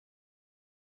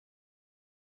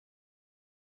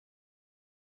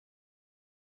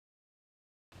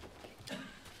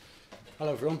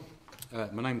Hello everyone,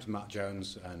 my name's Matt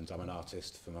Jones and I'm an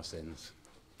artist for my sins.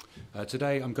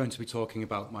 Today I'm going to be talking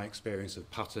about my experience of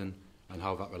pattern and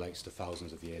how that relates to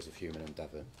thousands of years of human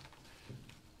endeavour.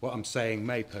 What I'm saying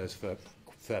may pose for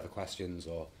further questions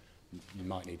or you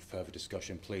might need further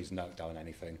discussion. Please note down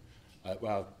anything.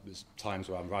 Well, there's times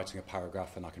where I'm writing a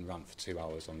paragraph and I can rant for 2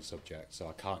 hours on the subject, so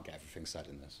I can't get everything said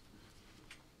in this.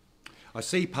 I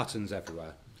see patterns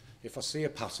everywhere. If I see a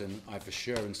pattern, I have a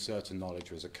sure and certain knowledge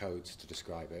there is a code to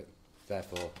describe it.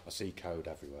 Therefore, I see code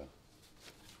everywhere.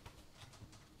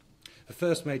 The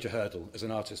first major hurdle as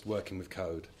an artist working with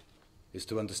code is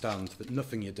to understand that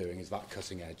nothing you're doing is that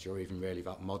cutting edge or even really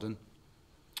that modern.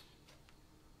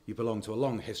 You belong to a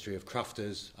long history of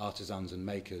crafters, artisans and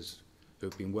makers who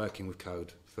have been working with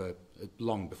code for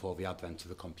long before the advent of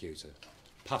the computer.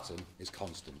 Pattern is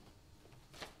constant.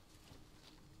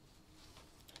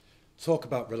 Talk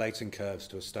about relating curves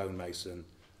to a stonemason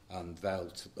and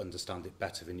they'll understand it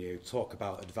better than you. Talk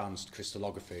about advanced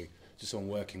crystallography to someone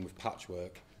working with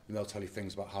patchwork and they'll tell you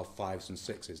things about how 5s and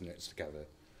 6s knit together.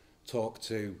 Talk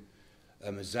to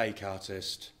a mosaic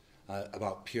artist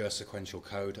about pure sequential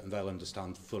code and they'll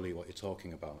understand fully what you're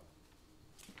talking about.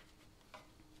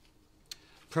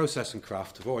 Process and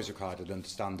craft have always required an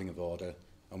understanding of order,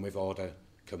 and with order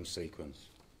comes sequence.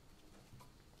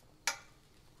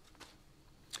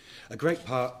 A great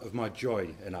part of my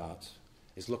joy in art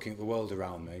is looking at the world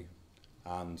around me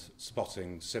and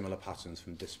spotting similar patterns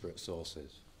from disparate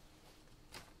sources.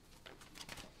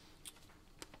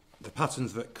 The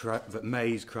patterns that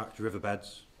maze cracked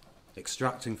riverbeds,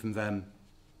 extracting from them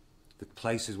the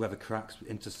places where the cracks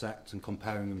intersect and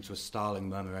comparing them to a starling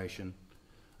murmuration,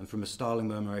 and from a starling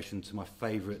murmuration to my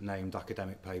favourite named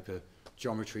academic paper,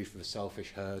 Geometry for the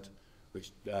Selfish Herd,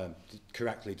 which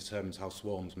correctly determines how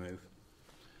swarms move.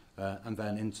 And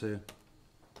then into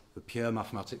the pure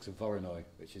mathematics of Voronoi,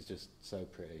 which is just so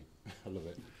pretty. I love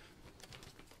it.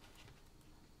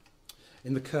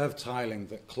 In the curved tiling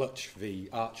that clutch the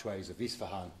archways of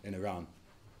Isfahan in Iran,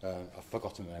 I've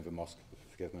forgotten the name of the mosque,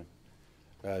 forgive me.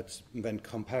 And then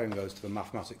comparing those to the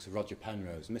mathematics of Roger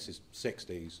Penrose, and this is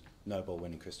 60s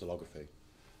Nobel-winning crystallography.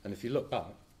 And if you look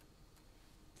back,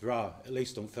 there are, at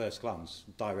least on first glance,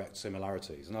 direct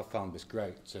similarities, and I've found this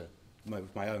great to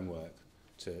with my own work,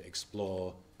 to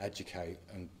explore, educate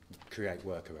and create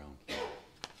work around.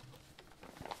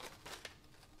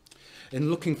 In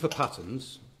looking for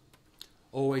patterns,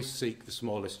 always seek the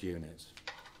smallest unit.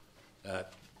 The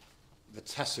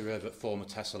tessera that form a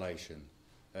tessellation,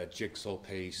 a jigsaw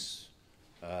piece,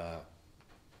 a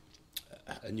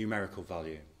numerical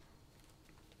value.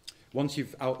 Once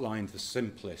you've outlined the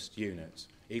simplest unit,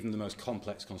 even the most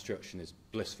complex construction is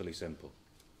blissfully simple.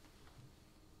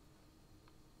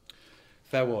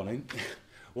 Fair warning,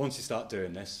 once you start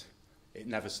doing this, it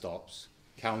never stops.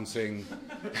 Counting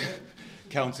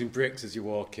bricks as you're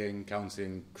walking,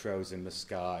 counting crows in the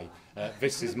sky.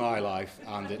 This is my life,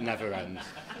 and it never ends.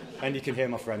 And you can hear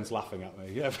my friends laughing at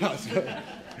me. Yeah, that's okay.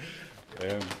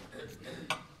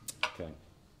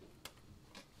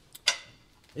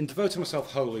 In devoting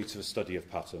myself wholly to the study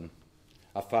of pattern,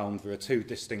 I found there are two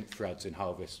distinct threads in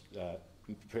how this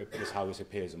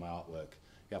appears in my artwork.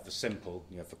 You have the simple,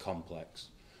 you have the complex.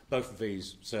 Both of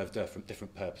these serve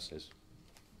different purposes.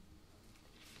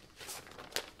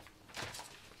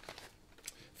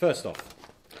 First off,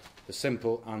 the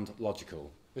simple and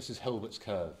logical. This is Hilbert's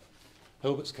curve.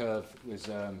 Hilbert's curve was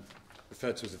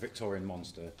referred to as a Victorian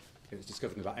monster. It was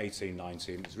discovered in about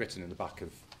 1890 and it was written in the back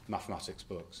of mathematics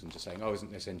books and just saying, oh, isn't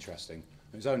this interesting?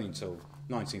 And it was only until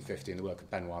 1950 in the work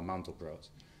of Benoit Mandelbrot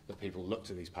that people looked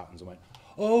at these patterns and went,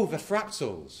 oh, they're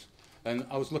fractals. And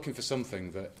I was looking for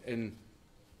something that in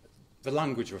the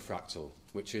language of a fractal,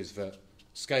 which is that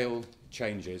scale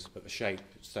changes but the shape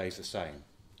stays the same.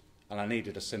 And I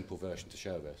needed a simple version to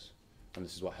show this. And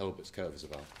this is what Hilbert's curve is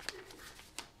about.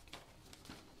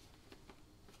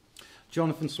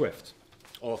 Jonathan Swift,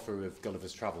 author of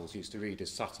Gulliver's Travels, used to read his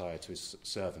satire to his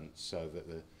servants so that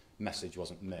the message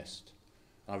wasn't missed.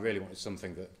 And I really wanted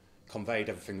something that conveyed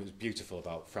everything that was beautiful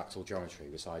about fractal geometry,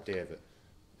 this idea that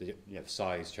the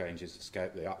size changes, the scale,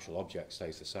 the actual object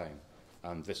stays the same.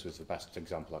 And this was the best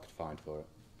example I could find for it.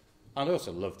 And I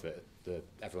also loved that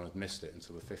everyone had missed it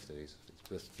until the 50s. It's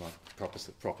just like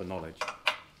proper knowledge.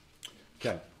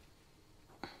 Okay.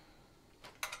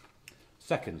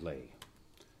 Secondly,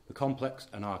 the complex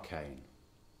and arcane.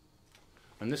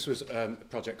 And this was a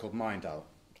project called Mind Out.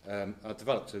 I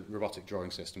developed a robotic drawing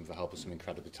system with the help of some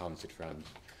incredibly talented friends,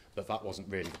 but that wasn't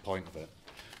really the point of it.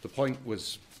 The point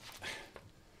was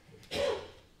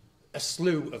a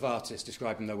slew of artists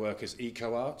describing their work as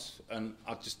eco-art, and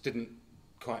I just didn't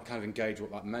quite kind of engage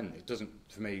what that meant. It doesn't,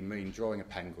 for me, mean drawing a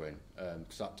penguin,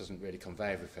 because that doesn't really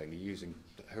convey everything. You're using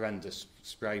horrendous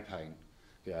spray paint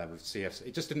with CFC.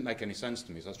 It just didn't make any sense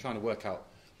to me. So I was trying to work out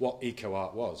what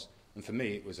eco-art was. And for me,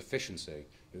 it was efficiency.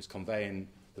 It was conveying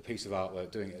the piece of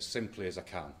artwork, doing it as simply as I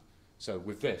can. So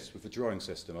with this, with the drawing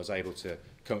system, I was able to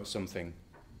come up with something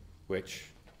which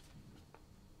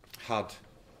had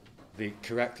the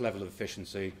correct level of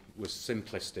efficiency, was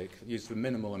simplistic, used the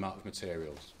minimal amount of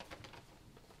materials.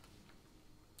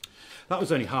 That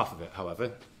was only half of it,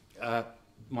 however.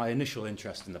 My initial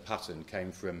interest in the pattern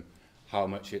came from how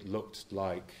much it looked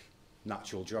like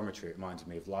natural geometry. It reminded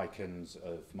me of lichens,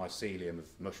 of mycelium, of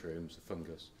mushrooms, of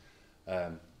fungus,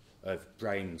 of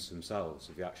brains themselves,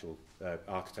 of the actual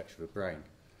architecture of a brain.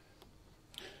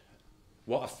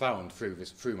 What I found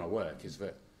through my work is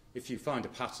that if you find a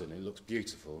pattern and it looks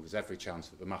beautiful, there's every chance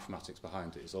that the mathematics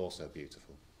behind it is also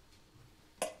beautiful.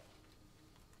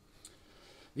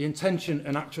 The intention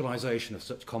and actualization of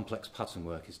such complex pattern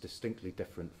work is distinctly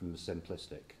different from the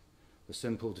simplistic. The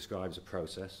simple describes a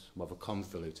process, while the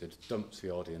convoluted dumps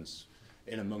the audience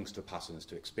in amongst the patterns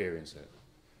to experience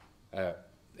it.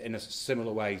 In a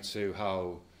similar way to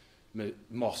how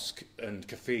mosque and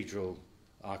cathedral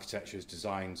architecture is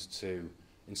designed to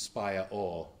inspire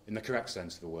awe, in the correct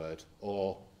sense of the word,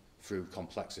 awe through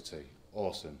complexity.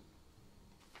 Awesome.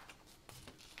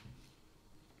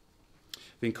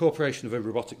 The incorporation of a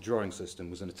robotic drawing system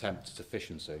was an attempt at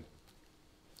efficiency.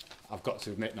 I've got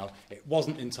to admit now, it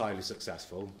wasn't entirely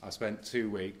successful. I spent 2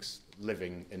 weeks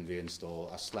living in the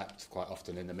install. I slept quite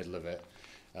often in the middle of it,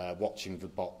 watching the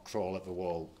bot crawl up the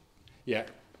wall. Yeah,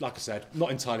 like I said,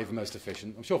 not entirely the most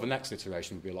efficient. I'm sure the next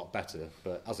iteration would be a lot better,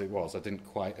 but as it was, I didn't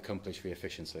quite accomplish the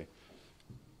efficiency.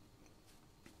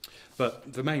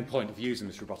 But the main point of using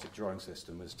this robotic drawing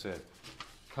system was to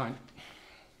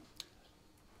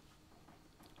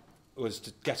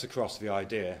get across the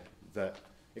idea that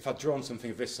if I'd drawn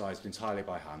something of this size entirely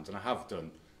by hand, and I have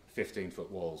done 15-foot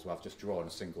walls where I've just drawn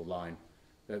a single line,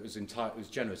 it was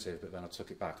generative, but then I took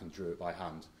it back and drew it by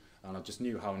hand. And I just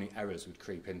knew how many errors would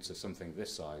creep into something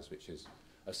this size, which is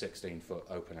a 16-foot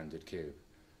open-ended cube.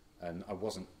 And I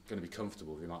wasn't going to be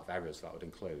comfortable with the amount of errors that would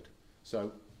include.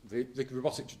 So the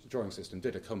robotic drawing system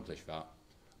did accomplish that,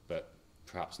 but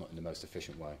perhaps not in the most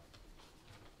efficient way.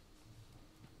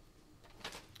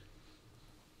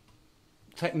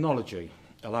 Technology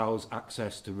allows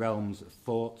access to realms of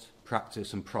thought,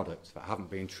 practice and product that haven't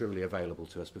been truly available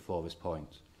to us before this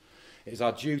point. It is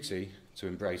our duty to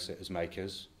embrace it as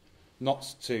makers,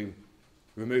 not to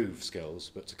remove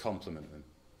skills, but to complement them.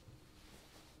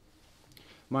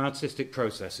 My artistic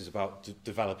process is about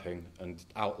developing and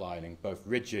outlining both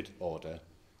rigid order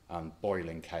and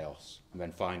boiling chaos, and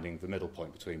then finding the middle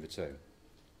point between the two.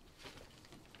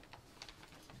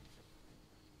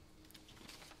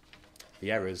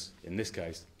 The errors, in this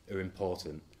case, are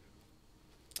important.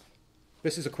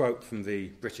 This is a quote from the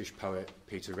British poet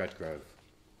Peter Redgrove.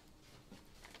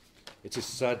 It is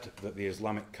said that the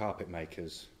Islamic carpet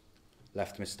makers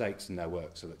left mistakes in their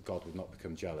work so that God would not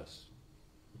become jealous.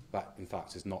 That, in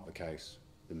fact, is not the case.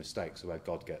 The mistakes are where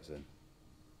God gets in.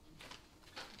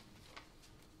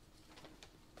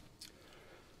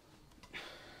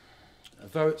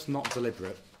 Though it's not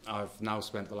deliberate, I've now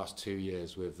spent the last 2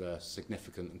 years with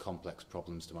significant and complex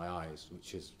problems to my eyes,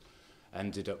 which has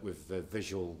ended up with the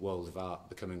visual world of art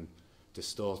becoming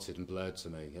distorted and blurred to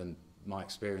me, and my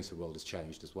experience of the world has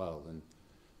changed as well. And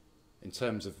in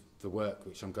terms of the work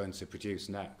which I'm going to produce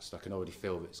next, I can already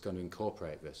feel that it's going to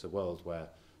incorporate this, a world where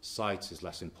sight is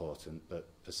less important, but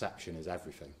perception is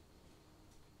everything.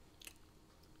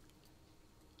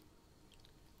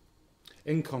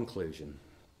 In conclusion,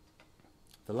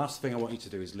 the last thing I want you to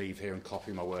do is leave here and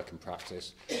copy my work and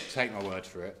practice. Take my word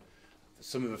for it.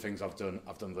 Some of the things I've done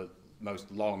the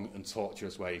most long and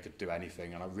tortuous way you could do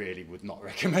anything, and I really would not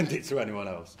recommend it to anyone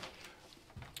else.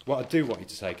 What I do want you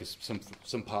to take is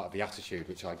some part of the attitude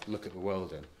which I look at the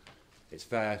world in. It's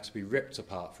there to be ripped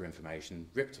apart for information,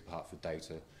 ripped apart for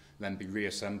data, and then be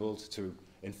reassembled to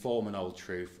inform an old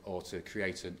truth or to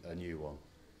create a new one.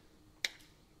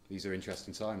 These are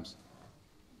interesting times.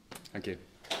 Thank you.